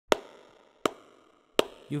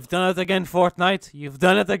You've done it again, Fortnite. You've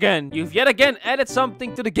done it again. You've yet again added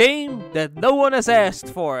something to the game that no one has asked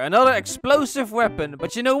for. Another explosive weapon.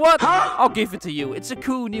 But you know what? I'll give it to you. It's a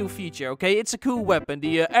cool new feature, okay? It's a cool weapon.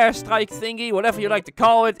 The airstrike thingy, whatever you like to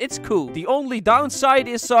call it. It's cool. The only downside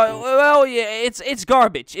is, well, yeah, it's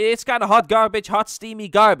garbage. It's kind of hot garbage, hot steamy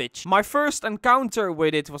garbage. My first encounter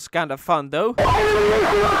with it was kind of fun, though.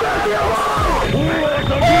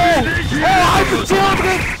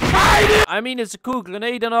 I mean, it's a cool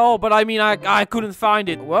grenade and all, but I mean, I couldn't find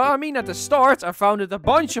it. Well, I mean, at the start, I found it a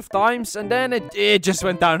bunch of times, and then it just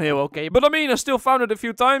went downhill, okay? But I mean, I still found it a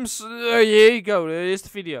few times. Here you go, here's the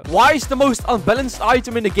video. Why is the most unbalanced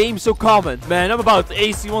item in the game so common? Man, I'm about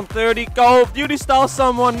AC-130 Call of Duty style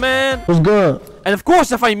someone, man. What's good? And of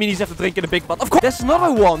course I find minis have to drink in a big pot. Of course. There's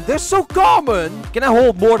another one. They're so common. Can I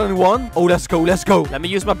hold more than one? Oh, let's go, let's go. Let me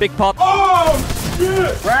use my big pot. Oh,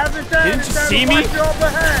 shit! Didn't you see me?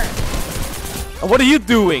 And what are you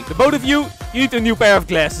doing? The both of you, you need a new pair of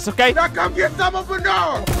glasses, okay? Now come get some of it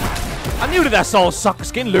now! I knew that I saw a sucker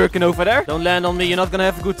skin lurking over there. Don't land on me. You're not gonna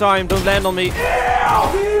have a good time. Don't land on me. Ew.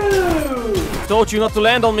 Told you not to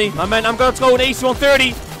land on me. My man, I'm gonna throw an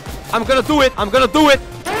AC-130. I'm gonna do it. I'm gonna do it.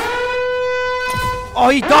 Oh,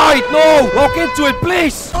 he died! No! Walk into it,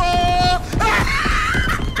 please! I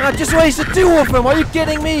just wasted 2 of them. Are you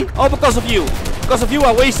kidding me? Oh, because of you. Because of you,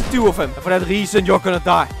 I wasted 2 of them. And for that reason, you're gonna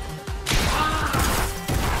die.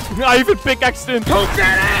 I even pickaxed him. Took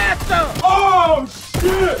that ass up! Oh,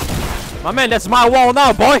 shit! My man, that's my wall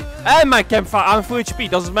now, boy. And my campfire. I'm full HP.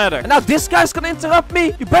 Doesn't matter. And now this guy's gonna interrupt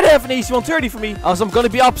me. You better have an AC-130 for me, else I'm gonna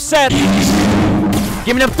be upset.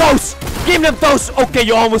 Give me them toes! Give me them toes! Okay,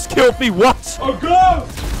 you almost killed me. What? Oh, go!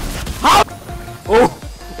 How? Oh.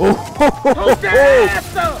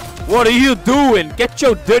 What are you doing? Get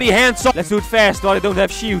your dirty hands off. Let's do it fast while I don't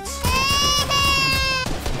have shields.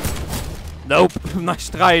 Nope. Nice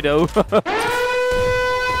try, though. Come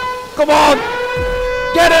on!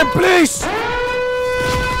 Get him, please!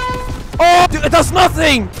 Oh, dude, it does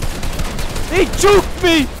nothing! He juked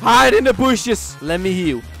me! Hide in the bushes. Let me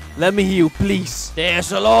heal. Let me heal, please.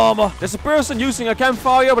 There's a llama. There's a person using a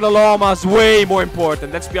campfire, but a llama is way more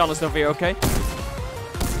important. Let's be honest over here, okay?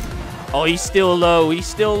 Oh, he's still low. He's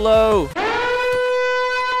still low.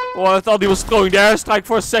 Oh, I thought he was throwing the airstrike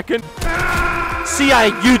for a second. See,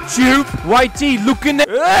 YouTube. YT looking at...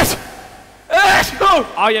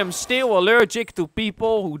 I am still allergic to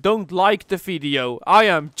people who don't like the video. I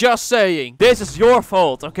am just saying. This is your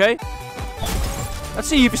fault, okay? Let's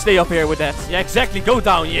see if you stay up here with that. Yeah, exactly. Go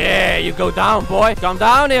down. Yeah, you go down, boy. Come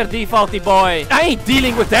down here, defaulty boy. I ain't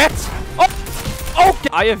dealing with that. Oh, okay.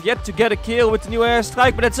 I have yet to get a kill with the new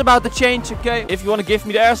airstrike, but it's about to change, okay? If you want to give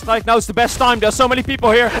me the airstrike, now's the best time. There's so many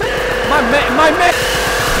people here. My man.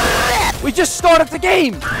 We just started the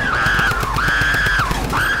game.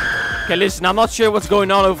 Okay, listen, I'm not sure what's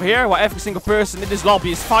going on over here. While every single person in this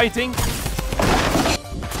lobby is fighting.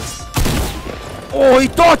 Oh, he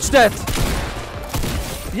dodged that.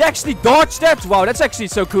 He actually dodged that? Wow, that's actually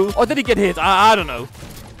so cool. Or did he get hit? I don't know.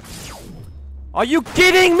 Are you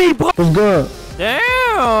kidding me, bro? What's good?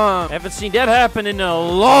 Damn. Haven't seen that happen in a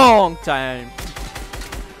long time.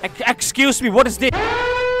 Excuse me, what is this?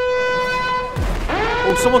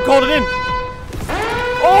 Oh, someone called it in.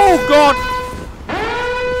 Oh, God.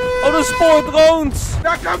 Oh, those 4 drones.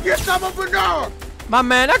 Now come get some of it now! My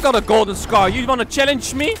man, I got a golden scar. You wanna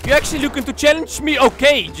challenge me? You actually looking to challenge me?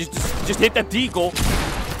 Okay, just hit that deagle.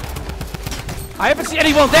 I haven't seen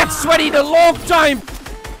anyone that sweaty in a long time.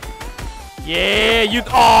 Yeah, you...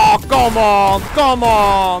 Oh, come on. Come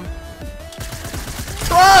on.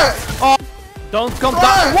 Oh, don't come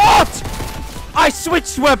down. What? I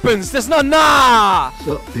switched weapons. There's no... Nah. What's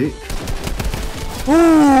up, bitch?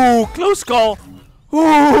 Ooh, close call.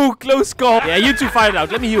 Ooh, close call. Yeah, you two fight it out.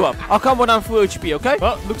 Let me heal up. I'll come when I'm full HP, okay?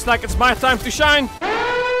 Well, looks like it's my time to shine.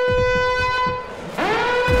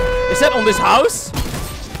 Is that on this house?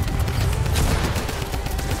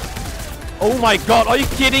 Oh my God, are you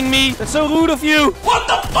kidding me? That's so rude of you. What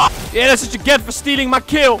the fuck? Yeah, that's what you get for stealing my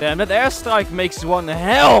kill. Damn, that airstrike makes one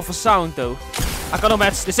hell of a sound, though. I got no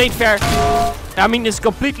match. This ain't fair. I mean, it's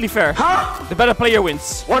completely fair. Huh? The better player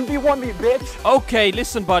wins. 1v1 me, bitch. Okay,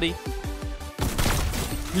 listen, buddy.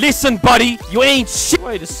 Listen, buddy. You ain't shit.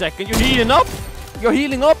 Wait a second. You're healing up? You're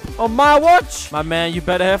healing up on my watch? My man, you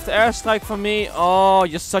better have the airstrike for me. Oh,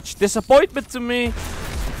 you're such disappointment to me.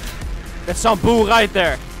 That's some bull right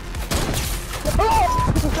there.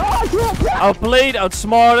 Outplayed,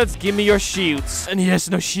 outsmarted. Give me your shields. And he has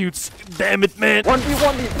no shields. Damn it, man.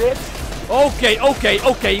 1v1 me, bitch. Okay.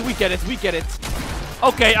 We get it.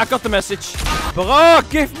 Okay, I got the message. Bro,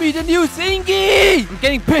 give me the new thingy. I'm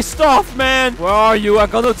getting pissed off, man. Where are you? I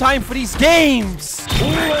got no time for these games.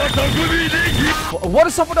 What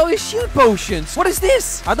is up with all these shield potions? What is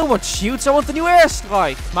this? I don't want shields. I want the new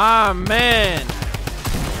airstrike. My man.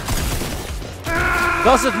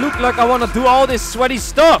 Does it look like I want to do all this sweaty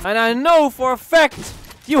stuff? And I know for a fact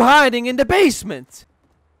you hiding in the basement.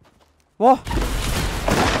 What?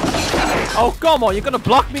 Oh, come on. You're gonna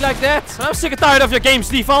block me like that? I'm sick and tired of your games,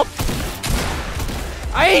 Default.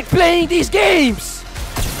 I ain't playing these games.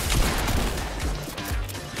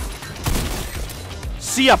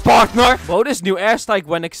 See ya, partner. Bro, this new airstrike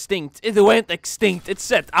went extinct. It went extinct. It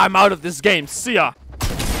said, I'm out of this game. See ya.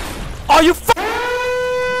 Are you f—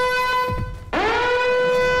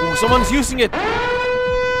 Ooh, someone's using it.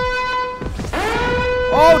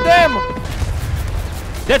 Oh, damn.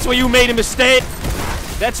 That's where you made a mistake.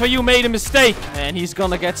 That's where you made a mistake. And he's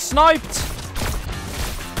gonna get sniped.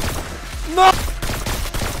 No.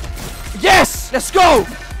 Yes. Let's go.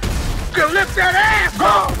 Go lift that ass.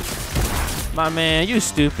 Go. My man, you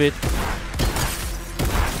stupid.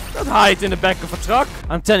 Don't hide in the back of a truck.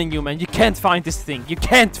 I'm telling you, man, you can't find this thing. You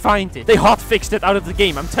can't find it. They hotfixed it out of the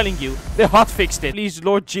game. I'm telling you. They hotfixed it. Please,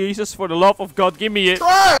 Lord Jesus, for the love of God, give me it.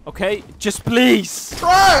 Try it. Okay? Just please.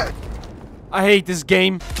 Try it. I hate this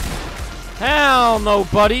game. Hell no,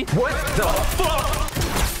 buddy. What the fuck?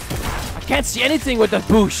 I can't see anything with that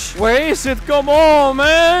bush. Where is it? Come on,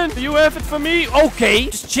 man. Do you have it for me? Okay.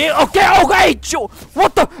 Just chill. Okay, okay. Chill.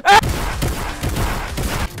 What the?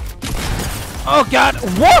 Oh, God.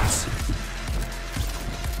 What?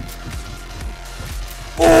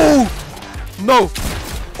 Oh. No.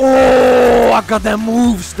 Oh, I got them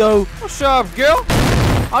moves, though. What's up, girl?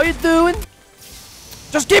 How you doing?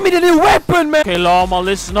 Just give me the new weapon, man. Okay, llama,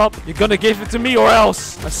 listen up. You're gonna give it to me or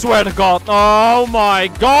else. I swear to God. Oh my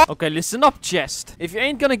God. Okay, listen up, chest. If you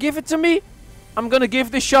ain't gonna give it to me, I'm gonna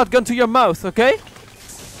give this shotgun to your mouth, okay?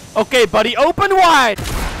 Okay, buddy, open wide.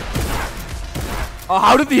 Oh,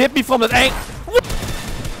 how did he hit me from that angle?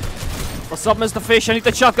 What's up, Mr. Fish? I need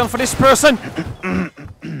the shotgun for this person.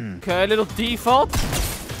 Okay, little Default.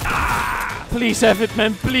 Please have it,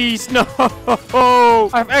 man. Please. No.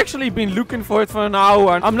 I've actually been looking for it for an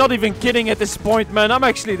hour. I'm not even kidding at this point, man. I'm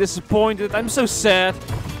actually disappointed. I'm so sad.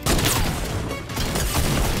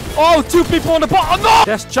 Oh, 2 people on the bottom. Oh, no!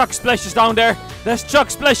 There's Chuck Splashes down there. There's Chuck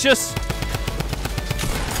Splashes.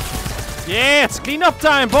 Yeah, it's cleanup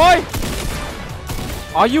time, boy.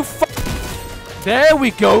 Are you There we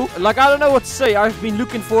go. Like, I don't know what to say. I've been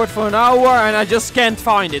looking for it for an hour and I just can't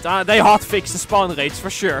find it. They hotfixed the spawn rates for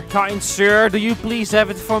sure. Kind sir, do you please have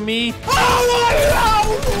it for me?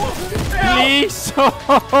 Please?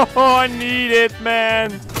 Oh, I need it,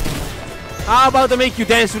 man. How about I make you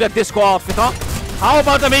dance to that disco outfit, huh? How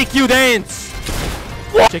about I make you dance?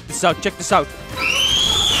 What? Check this out. Check this out.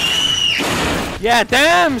 Yeah,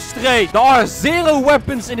 damn straight. There are 0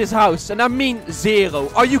 weapons in this house. And I mean 0.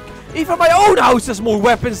 Are you... Even my own house has more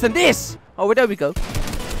weapons than this. Oh, well, there we go.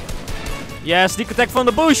 Yeah, sneak attack from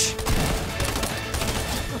the bush.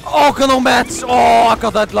 Oh, canon mats. Oh, I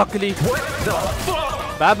got that luckily. What the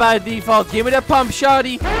fuck? Bye-bye, Default. Give me that pump,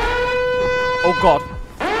 shawty. Oh, God.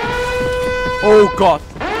 Oh, God.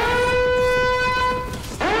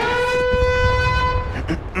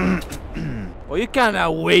 Oh, you kind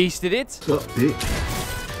of wasted it. What's up,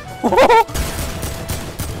 bitch?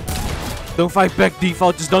 Don't fight back,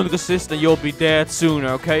 Default. Just don't resist and you'll be dead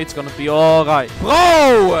sooner, okay? It's gonna be alright.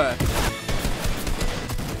 Bro!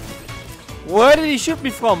 Where did he shoot me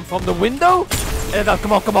from? From the window? Edit out,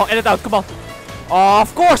 come on, come on. Edit out, come on. Oh,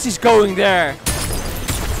 of course he's going there.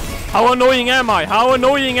 How annoying am I? How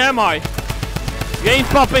annoying am I? You ain't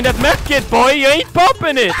popping that medkit, boy. You ain't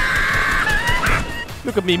popping it.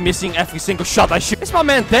 Look at me missing every single shot I shoot. Is my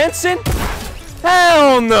man dancing?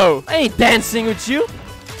 Hell no. I ain't dancing with you.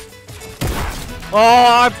 Oh,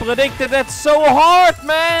 I predicted that so hard,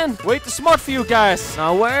 man. Way too smart for you guys.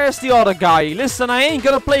 Now, where's the other guy? Listen, I ain't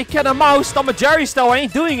gonna play cat and mouse. Tom and Jerry style. I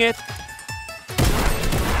ain't doing it.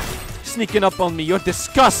 Sneaking up on me. You're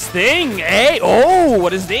disgusting, eh? Oh,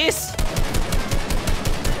 what is this?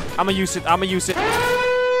 I'ma use it. I'ma use it.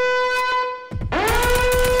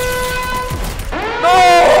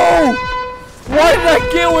 No! Why did I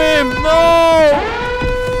kill him? No!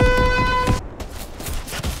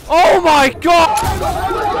 Oh my God!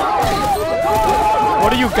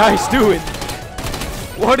 What are you guys doing?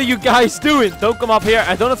 What are you guys doing? Don't come up here.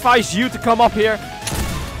 I don't advise you to come up here.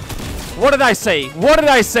 What did I say? What did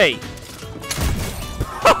I say?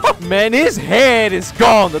 Man, his head is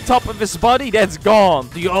gone. The top of his body, that's gone.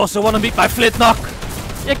 Do you also want to meet my Flintlock?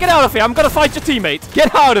 Yeah, get out of here. I'm gonna fight your teammate.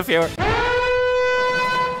 Get out of here.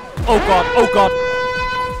 Oh god, oh god.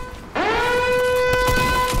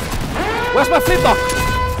 Where's my flintlock?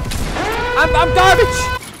 I'm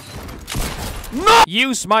garbage. No!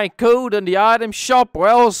 Use my code in the item shop or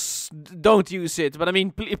else don't use it. But I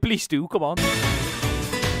mean, please do, come on.